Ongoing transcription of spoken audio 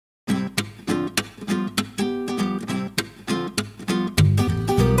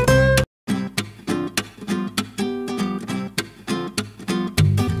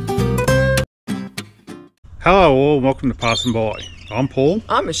Hello all, welcome to Passing By. I'm Paul.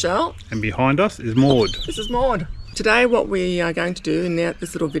 I'm Michelle. And behind us is Maud. This is Maud. Today what we are going to do in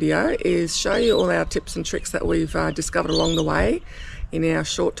this little video is show you all our tips and tricks that we've discovered along the way in our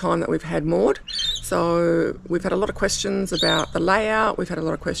short time that we've had Maud. So we've had a lot of questions about the layout, we've had a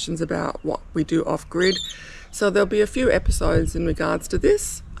lot of questions about what we do off-grid. So there'll be a few episodes in regards to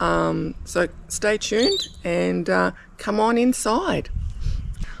this. So stay tuned and come on inside.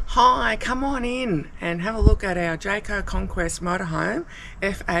 Hi, come on in and have a look at our Jayco Conquest Motorhome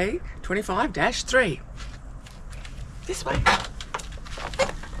FA 25-3. This way.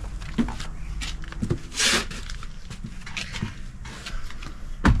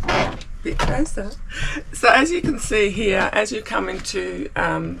 Bit closer. So as you can see here, as you come into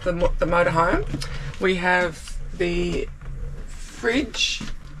the motorhome, we have the fridge,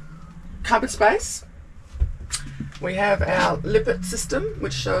 cupboard space. We have our lippet system,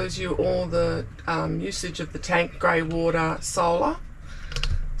 which shows you all the usage of the tank, grey water, solar,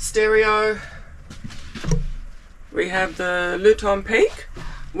 stereo. We have the Luton Peak.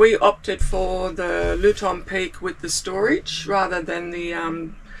 We opted for the Luton Peak with the storage rather than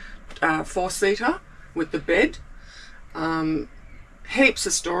the four-seater with the bed. Heaps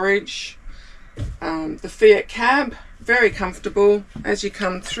of storage. The Fiat cab, very comfortable. As you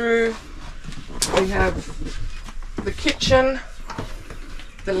come through, we have the kitchen,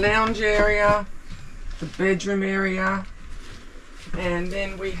 the lounge area, the bedroom area, and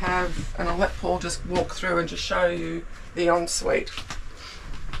then we have, and I'll let Paul just walk through and just show you the ensuite.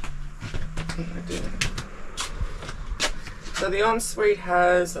 So the ensuite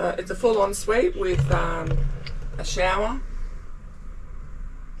has, it's a full ensuite with a shower,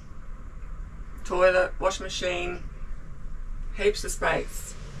 toilet, wash machine, heaps of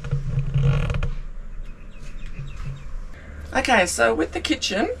space. Okay, so with the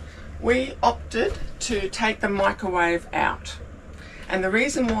kitchen, we opted to take the microwave out. And the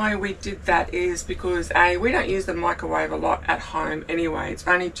reason why we did that is because A, we don't use the microwave a lot at home anyway. It's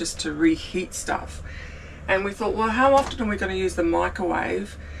only just to reheat stuff. And we thought, well, how often are we going to use the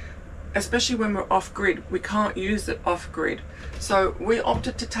microwave? Especially when we're off-grid. We can't use it off-grid. So we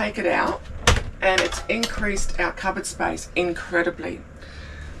opted to take it out, and it's increased our cupboard space incredibly.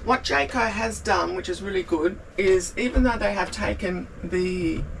 What Jayco has done, which is really good, is even though they have taken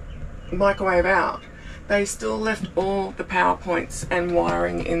the microwave out, they still left all the power points and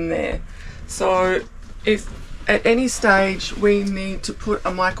wiring in there. So if at any stage we need to put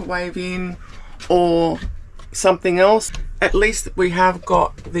a microwave in or something else, at least we have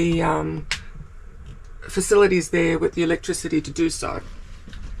got the facilities there with the electricity to do so.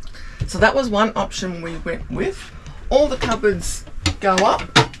 So that was one option we went with. All the cupboards go up.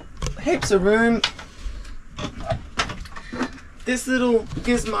 Heaps of room. This little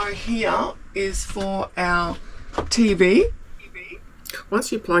gizmo here is for our TV.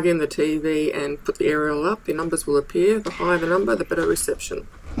 Once you plug in the TV and put the aerial up, the numbers will appear. The higher the number, the better reception.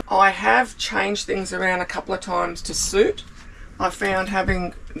 I have changed things around a couple of times to suit. I found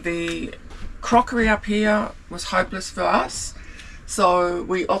having the crockery up here was hopeless for us, so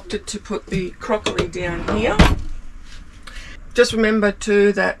we opted to put the crockery down here. Just remember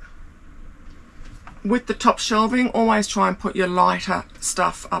too that with the top shelving, always try and put your lighter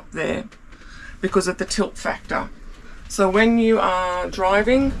stuff up there because of the tilt factor. So when you are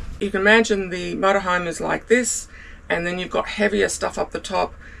driving, you can imagine the motorhome is like this, and then you've got heavier stuff up the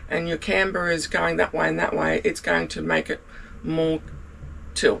top, and your camber is going that way and that way. It's going to make it more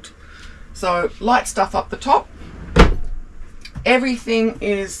tilt. So light stuff up the top. Everything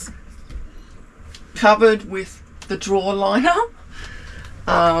is covered with the drawer liner.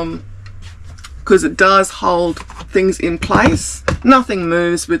 Because it does hold things in place. Nothing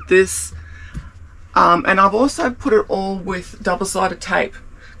moves with this. And I've also put it all with double-sided tape,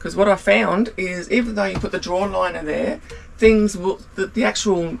 because what I found is even though you put the drawer liner there, things will, the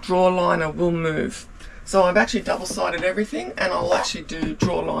actual drawer liner will move. So I've actually double-sided everything, and I'll actually do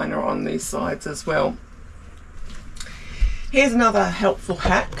drawer liner on these sides as well. Here's another helpful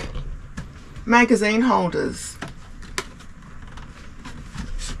hack. Magazine holders.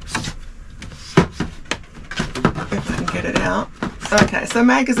 If I can get it out. Okay, so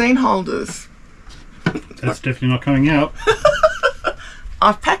magazine holders. That's definitely not coming out.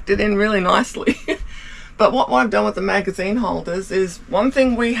 I've packed it in really nicely. But what I've done with the magazine holders is one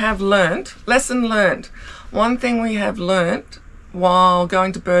thing we have learnt, lesson learned. One thing we have learnt while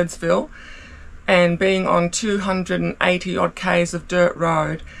going to Birdsville and being on 280 odd k's of dirt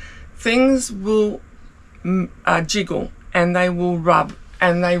road, things will jiggle and they will rub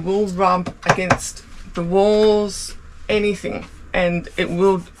against the walls, anything, and it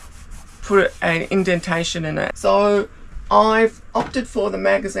will put an indentation in it. So I've opted for the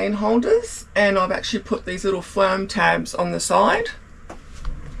magazine holders, and I've actually put these little foam tabs on the side,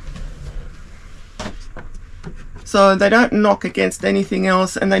 so they don't knock against anything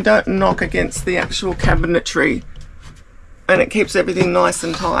else and they don't knock against the actual cabinetry, and it keeps everything nice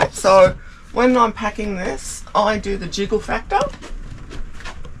and tight. So when I'm packing this, I do the jiggle factor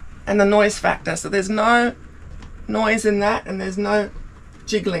and the noise factor, so there's no noise in that and there's no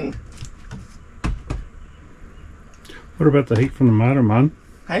jiggling. What about the heat from the modem, man?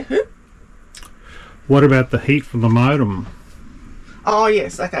 Hey, who? What about the heat from the modem? Oh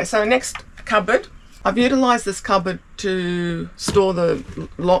yes, okay, so next cupboard. I've utilised this cupboard to store the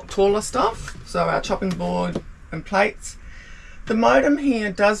lot taller stuff, so our chopping board and plates. The modem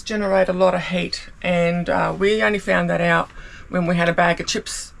here does generate a lot of heat, and we only found that out when we had a bag of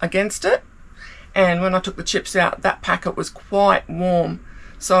chips against it, and when I took the chips out, that packet was quite warm.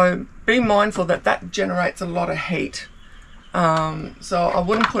 So be mindful that that generates a lot of heat. So I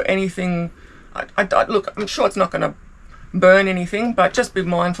wouldn't put anything, look, I'm sure it's not going to burn anything, but just be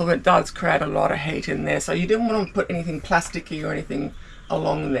mindful that it does create a lot of heat in there, so you didn't want to put anything plasticky or anything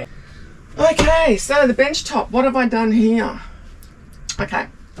along there. Okay, so the bench top, what have I done here? Okay,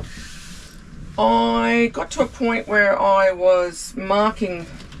 I got to a point where I was marking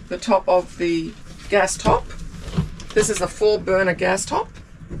the top of the gas top. This is a 4-burner gas top,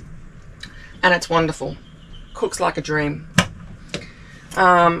 and it's wonderful, cooks like a dream.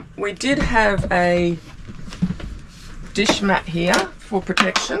 We did have a dish mat here for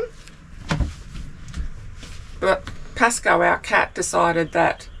protection, but Pasco, our cat, decided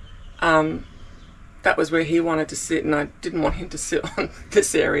that that was where he wanted to sit, and I didn't want him to sit on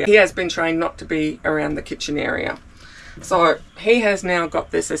this area. He has been trained not to be around the kitchen area, so he has now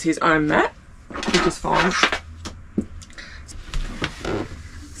got this as his own mat, which is fine.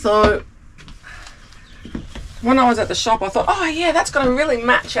 So when I was at the shop, I thought, oh yeah, that's going to really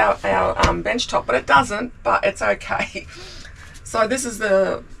match our bench top, but it doesn't, but it's okay. So this is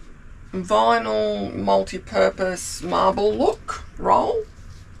the vinyl multi-purpose marble look roll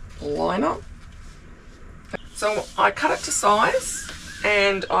liner. So I cut it to size,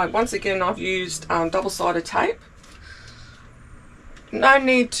 and once again I've used double-sided tape. No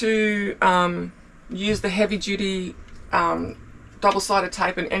need to use the heavy-duty double-sided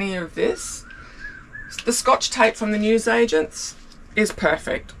tape in any of this. The Scotch tape from the newsagents is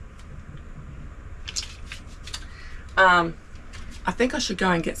perfect. I think I should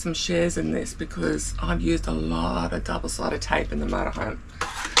go and get some shares in this because I've used a lot of double-sided tape in the motorhome.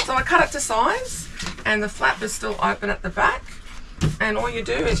 So I cut it to size, and the flap is still open at the back, and all you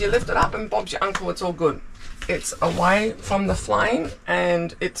do is you lift it up and Bob's your uncle, it's all good. It's away from the flame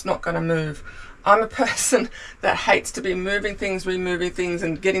and it's not going to move. I'm a person that hates to be moving things, removing things,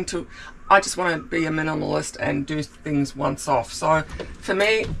 and getting to, I just want to be a minimalist and do things once off. So for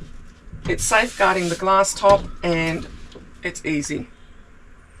me, it's safeguarding the glass top and it's easy.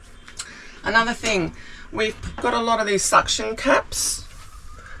 Another thing, we've got a lot of these suction caps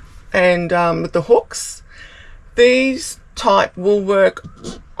and with the hooks. These type will work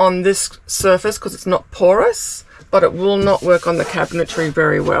on this surface because it's not porous, but it will not work on the cabinetry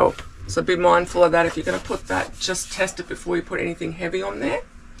very well. So be mindful of that. If you're going to put that, just test it before you put anything heavy on there.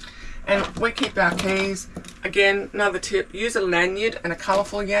 And we keep our keys. Again, another tip, use a lanyard, and a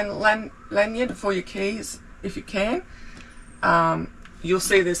colourful lanyard for your keys if you can. You'll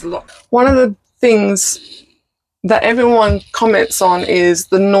see there's a lot. One of the things that everyone comments on is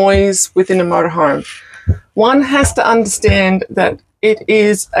the noise within a motorhome. One has to understand that it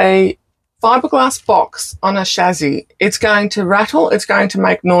is a fiberglass box on a chassis. It's going to rattle, it's going to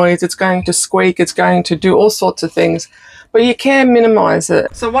make noise, it's going to squeak, it's going to do all sorts of things, but you can minimize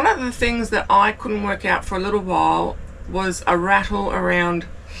it. So one of the things that I couldn't work out for a little while was a rattle around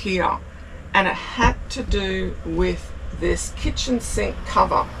here, and it had to do with this kitchen sink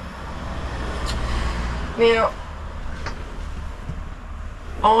cover. Now,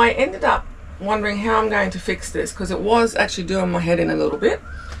 I ended up wondering how I'm going to fix this because it was actually doing my head in a little bit,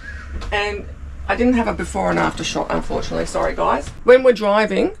 and I didn't have a before and after shot, unfortunately. Sorry guys. When we're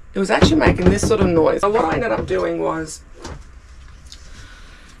driving, it was actually making this sort of noise. So what I ended up doing was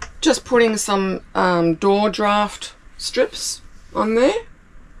just putting some door draft strips on there,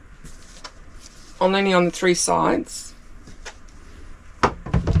 only on the 3 sides.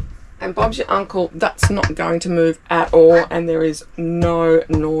 And Bob's your uncle, that's not going to move at all, and there is no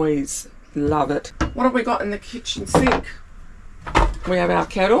noise. Love it. What have we got in the kitchen sink? We have our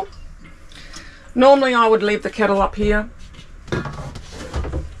kettle. Normally I would leave the kettle up here.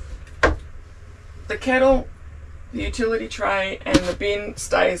 The kettle The utility tray and the bin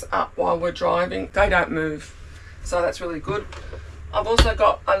stays up while we're driving. They don't move, so that's really good. I've also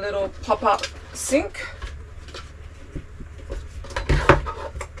got a little pop-up sink.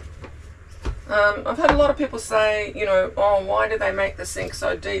 I've had a lot of people say, you know, oh, why do they make the sink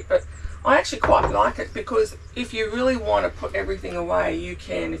so deep? But I actually quite like it, because if you really want to put everything away, you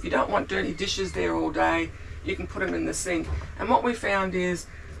can. If you don't want dirty dishes there all day, you can put them in the sink. And what we found is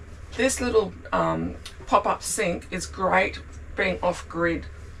this little pop-up sink is great being off-grid.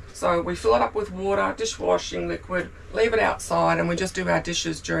 So we fill it up with water, dishwashing liquid, leave it outside, and we just do our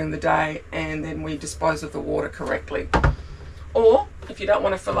dishes during the day, and then we dispose of the water correctly. Or if you don't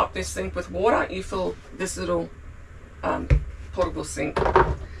want to fill up this sink with water, you fill this little portable sink.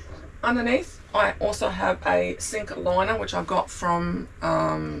 Underneath, I also have a sink liner, which I got from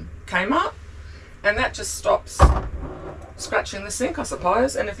Kmart, and that just stops scratching the sink, I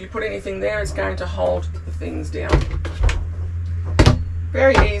suppose, and if you put anything there, it's going to hold the things down.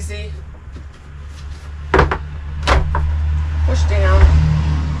 Very easy. Push down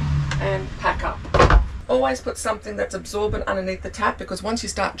and pack up. Always put something that's absorbent underneath the tap, because once you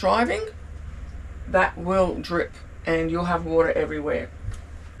start driving, that will drip and you'll have water everywhere.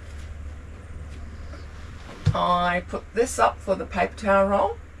 I put this up for the paper towel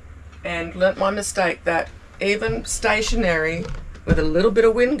roll and learnt my mistake that even stationary with a little bit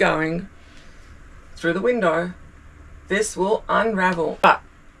of wind going through the window, this will unravel. But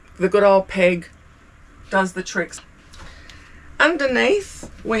the good old peg does the tricks. Underneath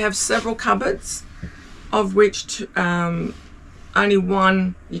we have several cupboards, of which only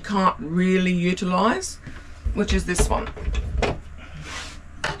one you can't really utilize, which is this one.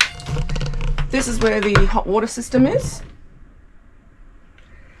 This is where the hot water system is,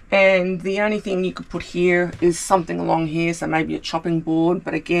 and the only thing you could put here is something along here, so maybe a chopping board,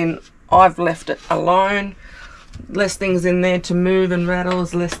 but again, I've left it alone. Less things in there to move and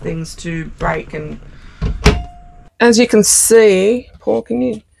rattles, less things to break. And as you can see, Paul, can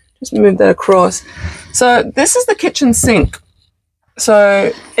you just move that across? So this is the kitchen sink.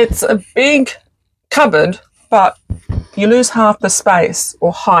 So it's a big cupboard, but you lose half the space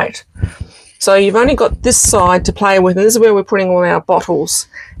or height. So you've only got this side to play with, and this is where we're putting all our bottles.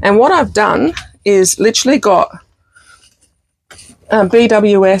 And what I've done is literally got a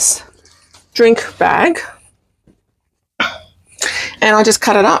BWS drink bag, and I just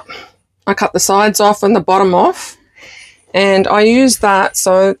cut it up. I cut the sides off and the bottom off, and I use that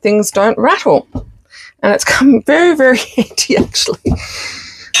so things don't rattle. And it's come very, very handy actually.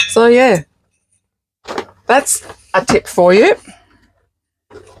 So yeah, that's a tip for you.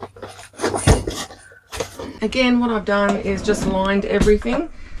 Again, what I've done is just lined everything.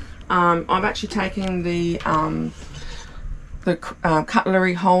 I've actually taken the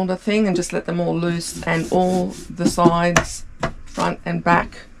cutlery holder thing and just let them all loose, and all the sides, front and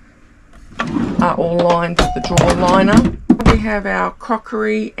back, are all lined with the drawer liner. We have our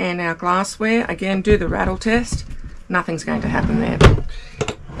crockery and our glassware. Again, do the rattle test. Nothing's going to happen there.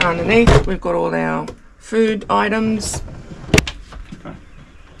 Underneath, we've got all our food items.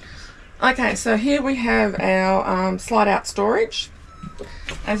 Okay, so here we have our slide out storage.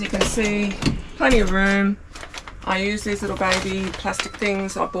 As you can see, plenty of room. I use these little baby plastic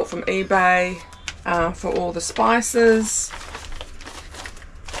things I bought from eBay for all the spices.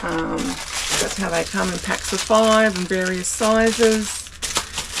 That's how they come in packs of 5 in various sizes.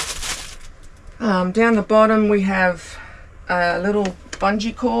 Down the bottom we have a little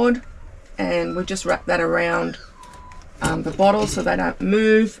bungee cord, and we just wrap that around the bottles so they don't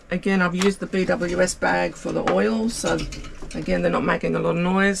move. Again, I've used the BWS bag for the oils, so again they're not making a lot of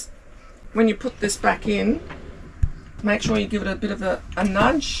noise. When you put this back in, make sure you give it a bit of a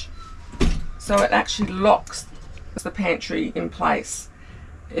nudge so it actually locks the pantry in place.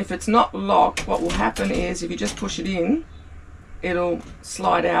 If it's not locked, what will happen is if you just push it in, it'll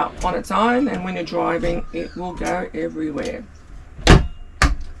slide out on its own, and when you're driving it will go everywhere.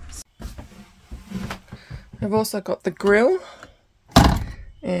 I've also got the grill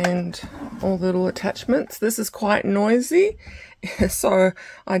and all the little attachments. This is quite noisy, so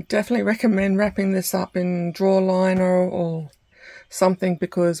I definitely recommend wrapping this up in drawer liner or something,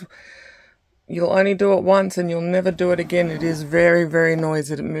 because you'll only do it once and you'll never do it again. It is very, very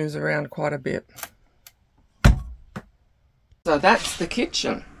noisy. It moves around quite a bit. So that's the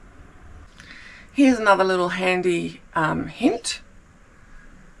kitchen. Here's another little handy hint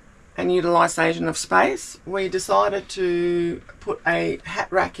and utilisation of space. We decided to put a hat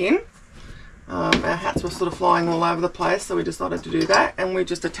rack in. Our hats were sort of flying all over the place, so we decided to do that, and we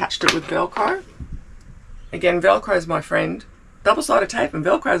just attached it with Velcro. Again, Velcro is my friend. Double-sided tape and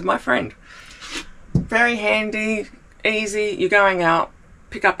Velcro is my friend. Very handy, easy. You're going out,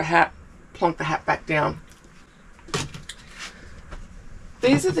 pick up a hat, plonk the hat back down.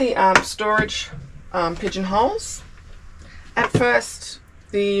 These are the storage pigeonholes. At first,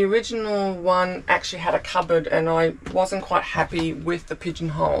 the original one actually had a cupboard and I wasn't quite happy with the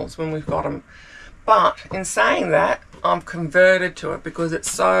pigeonholes when we got them. But in saying that, I'm converted to it because it's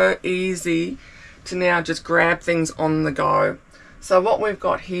so easy to now just grab things on the go. So what we've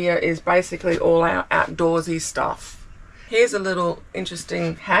got here is basically all our outdoorsy stuff. Here's a little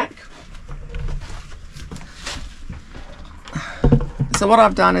interesting hack. So what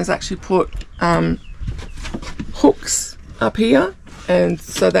I've done is actually put hooks up here, and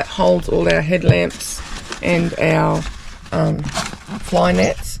so that holds all our headlamps and our fly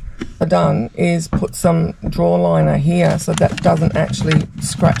nets. What I've done is put some draw liner here so that doesn't actually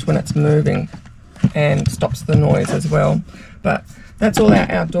scratch when it's moving and stops the noise as well. But that's all our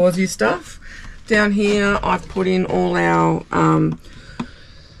outdoorsy stuff. Down here I've put in all our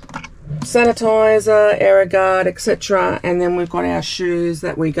sanitizer, AeroGuard, etc. And then we've got our shoes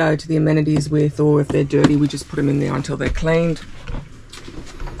that we go to the amenities with, or if they're dirty we just put them in there until they're cleaned.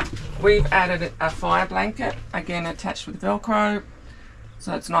 We've added a fire blanket, again attached with Velcro,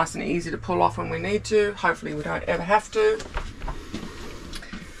 so it's nice and easy to pull off when we need to. Hopefully we don't ever have to.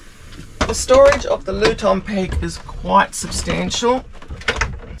 The storage of the Luton Peak is quite substantial.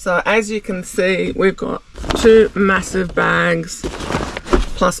 So as you can see, we've got 2 massive bags,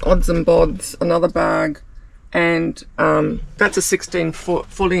 plus odds and bods, another bag, and that's a 16-foot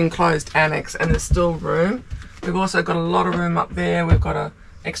fully enclosed annex, and there's still room. We've also got a lot of room up there. We've got a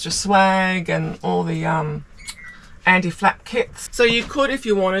extra swag and all the anti-flap kits. So you could, if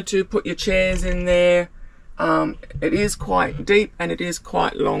you wanted to, put your chairs in there. It is quite deep and it is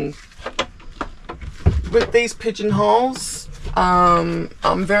quite long. With these pigeonholes,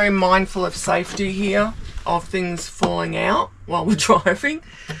 I'm very mindful of safety here, of things falling out while we're driving.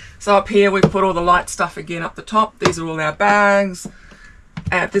 So up here we put all the light stuff again up the top. These are all our bags.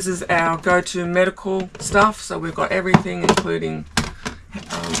 This is our go-to medical stuff. So we've got everything, including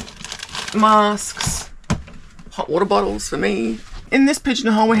masks, hot water bottles for me. In this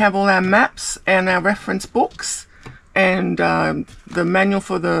pigeonhole we have all our maps and our reference books, and the manual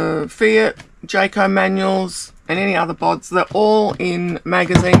for the Fiat, Jayco manuals, and any other bods. They're all in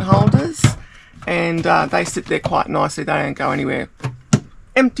magazine holders, and they sit there quite nicely. They don't go anywhere.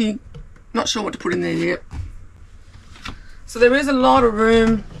 Empty. Not sure what to put in there yet. So there is a lot of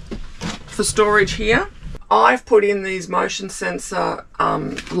room for storage here. I've put in these motion sensor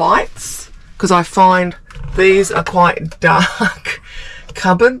lights because I find these are quite dark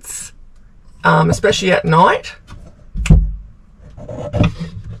cupboards, especially at night.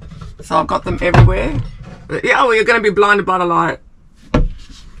 So I've got them everywhere. But yeah, well, you're going to be blinded by the light.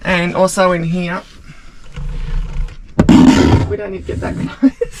 And also in here. We don't need to get that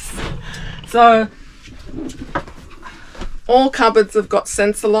close. So all cupboards have got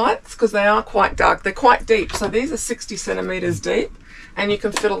sensor lights because they are quite dark. They're quite deep. So these are 60 centimeters deep and you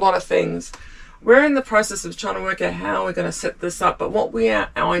can fit a lot of things. We're in the process of trying to work out how we're going to set this up, but what we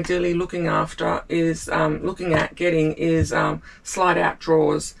are ideally looking after is getting slide out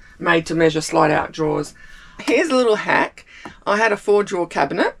drawers, made to measure slide out drawers. Here's a little hack. I had a 4-drawer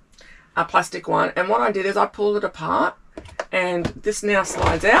cabinet, a plastic one, and what I did is I pulled it apart, and this now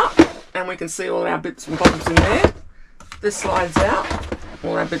slides out, and we can see all our bits and bobs in there. This slides out,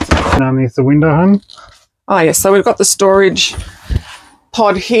 all our bits and bobs. Underneath the window, hun? Oh yes, so we've got the storage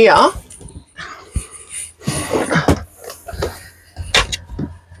pod here.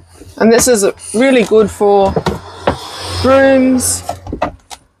 And this is really good for brooms,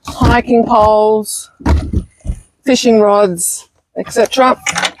 hiking poles, fishing rods, etc.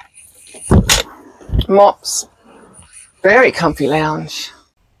 Mops. Very comfy lounge.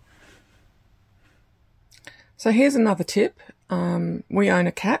 So here's another tip. We own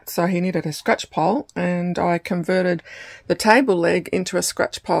a cat, so he needed a scratch pole, and I converted the table leg into a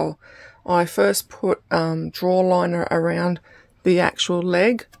scratch pole. I first put draw liner around the actual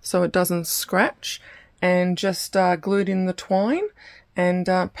leg so it doesn't scratch, and just glued in the twine, and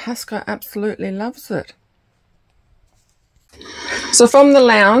Pasco absolutely loves it. So from the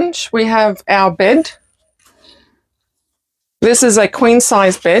lounge we have our bed. This is a queen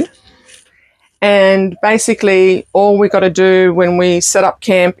size bed, and basically all we got to do when we set up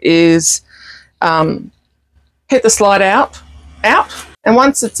camp is hit the slide out, and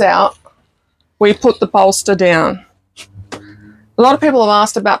once it's out we put the bolster down. A lot of people have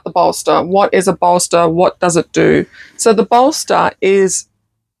asked about the bolster. What is a bolster? What does it do? So the bolster is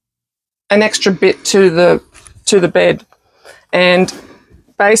an extra bit to the bed, and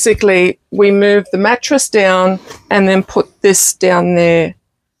basically we moved the mattress down and then put this down there.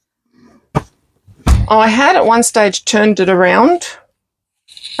 I had at one stage turned it around,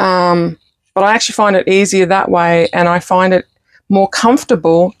 but I actually find it easier that way, and I find it more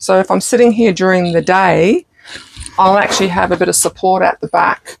comfortable. So if I'm sitting here during the day, I'll actually have a bit of support at the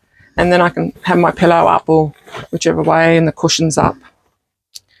back, and then I can have my pillow up or whichever way and the cushions up.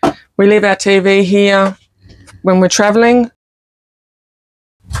 We leave our TV here when we're traveling.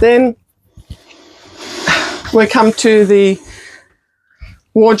 Then we come to the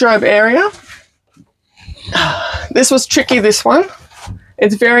wardrobe area. This was tricky, this one.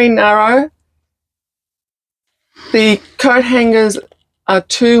 It's very narrow. The coat hangers are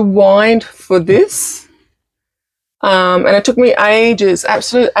too wide for this. And it took me ages,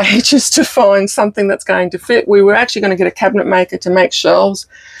 absolute ages, to find something that's going to fit. We were actually going to get a cabinet maker to make shelves,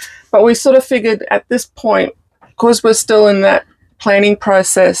 but we sort of figured at this point, because we're still in that planning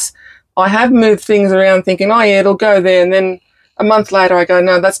process, I have moved things around thinking, oh yeah, it'll go there. And then a month later I go,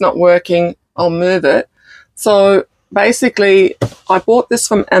 no, that's not working. I'll move it. So basically I bought this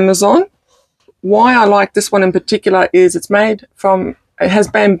from Amazon. Why I like this one in particular is it's made from, it has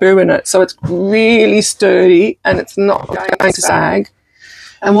bamboo in it. So it's really sturdy and it's not going to sag.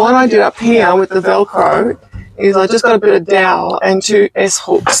 And what I do up here with the Velcro is I just got a bit of dowel and 2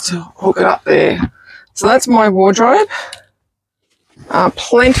 S-hooks to hook it up there. So that's my wardrobe.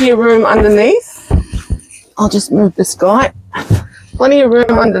 Plenty of room underneath. I'll just move this guy. Plenty of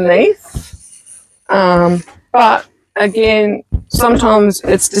room underneath. But again, sometimes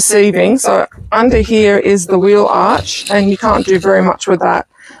it's deceiving. So under here is the wheel arch, and you can't do very much with that.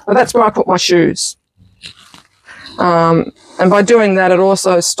 But that's where I put my shoes. And by doing that, it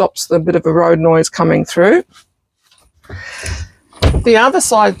also stops the bit of a road noise coming through. The other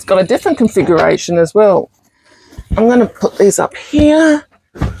side's got a different configuration as well. I'm going to put these up here.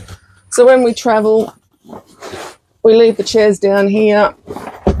 So when we travel, we leave the chairs down here,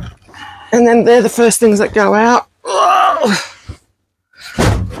 and then they're the first things that go out. Oh,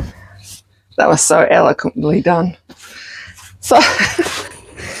 that was so eloquently done. So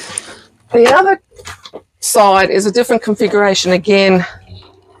the other side is a different configuration again.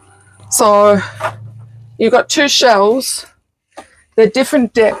 So you've got 2 shelves. They're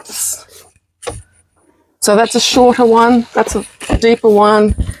different depths. So that's a shorter one, that's a deeper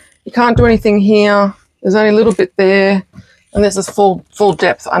one. You can't do anything here. There's only a little bit there, and this is full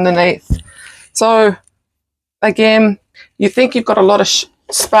depth underneath. So again, you think you've got a lot of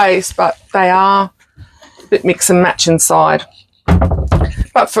space, but they are a bit mix and match inside.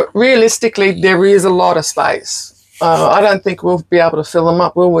 But realistically, there is a lot of space. I don't think we'll be able to fill them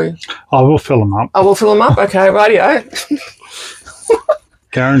up, will we? I will fill them up. I will fill them up? Okay, rightio.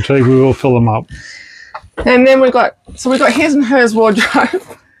 Guaranteed we will fill them up. And then we've got his and hers wardrobe.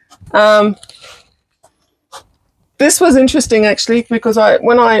 This was interesting actually, because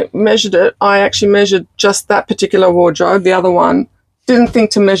when I measured it, I actually measured just that particular wardrobe. The other one, didn't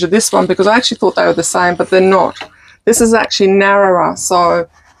think to measure this one because I actually thought they were the same, but they're not. This is actually narrower, so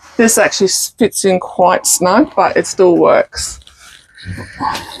this actually fits in quite snug, but it still works.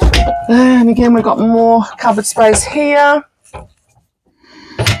 And again, we've got more cupboard space here.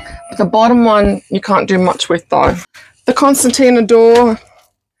 The bottom one you can't do much with though. The concertina door,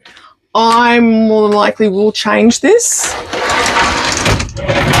 I more than likely will change this.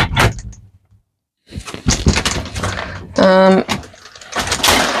 Not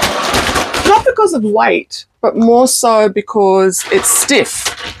because of weight, but more so because it's stiff.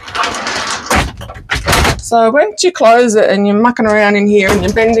 So once you close it and you're mucking around in here and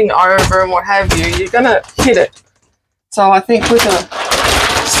you're bending over and what have you, you're going to hit it. So I think with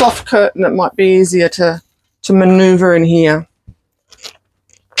a soft curtain, it might be easier to maneuver in here.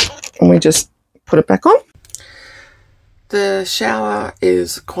 And we just put it back on. The shower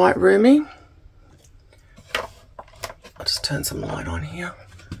is quite roomy. I'll just turn some light on here.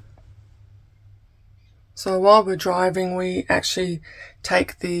 So while we're driving, we actually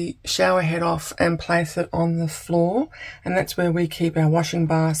take the shower head off and place it on the floor, and that's where we keep our washing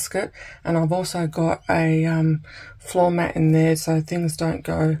basket. And I've also got a floor mat in there so things don't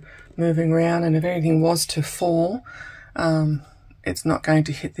go moving around, and if anything was to fall, it's not going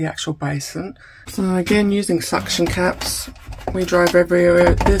to hit the actual basin. So again, using suction caps, we drove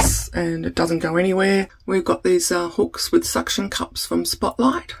everywhere with this and it doesn't go anywhere. We've got these hooks with suction cups from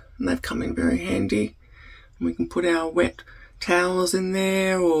Spotlight, and they've come in very handy. We can put our wet towels in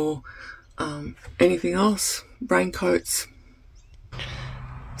there, or anything else, raincoats.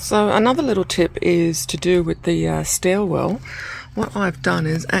 So another little tip is to do with the stairwell. What I've done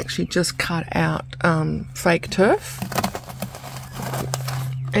is actually just cut out fake turf.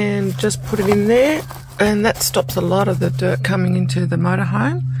 and just put it in there, and that stops a lot of the dirt coming into the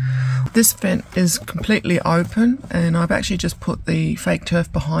motorhome. This vent is completely open, and I've actually just put the fake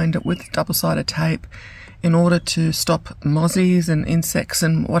turf behind it with double-sided tape in order to stop mozzies and insects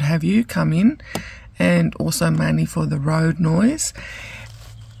and what have you come in, and also mainly for the road noise.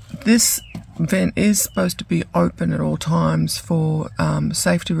 This vent is supposed to be open at all times for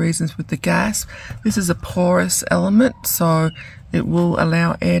safety reasons with the gas. This is a porous element, so it will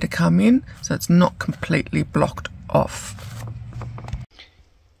allow air to come in, so it's not completely blocked off.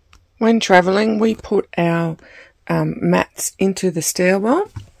 When travelling, we put our mats into the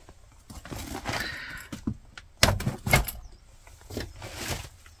stairwell.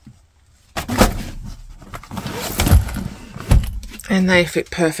 And they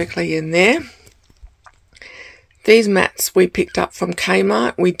fit perfectly in there. These mats we picked up from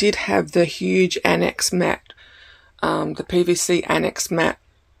Kmart. We did have the huge annex mat, the PVC annex mat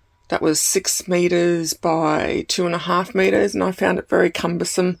that was 6 meters by 2.5 meters, and I found it very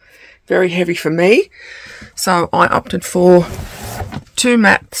cumbersome, very heavy for me. So I opted for 2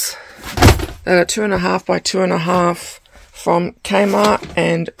 mats that are 2.5 by 2.5 from Kmart,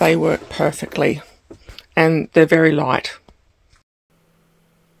 and they work perfectly, and they're very light.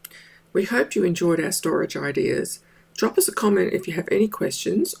 We hope you enjoyed our storage ideas. Drop us a comment if you have any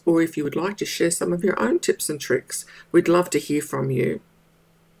questions, or if you would like to share some of your own tips and tricks. We'd love to hear from you.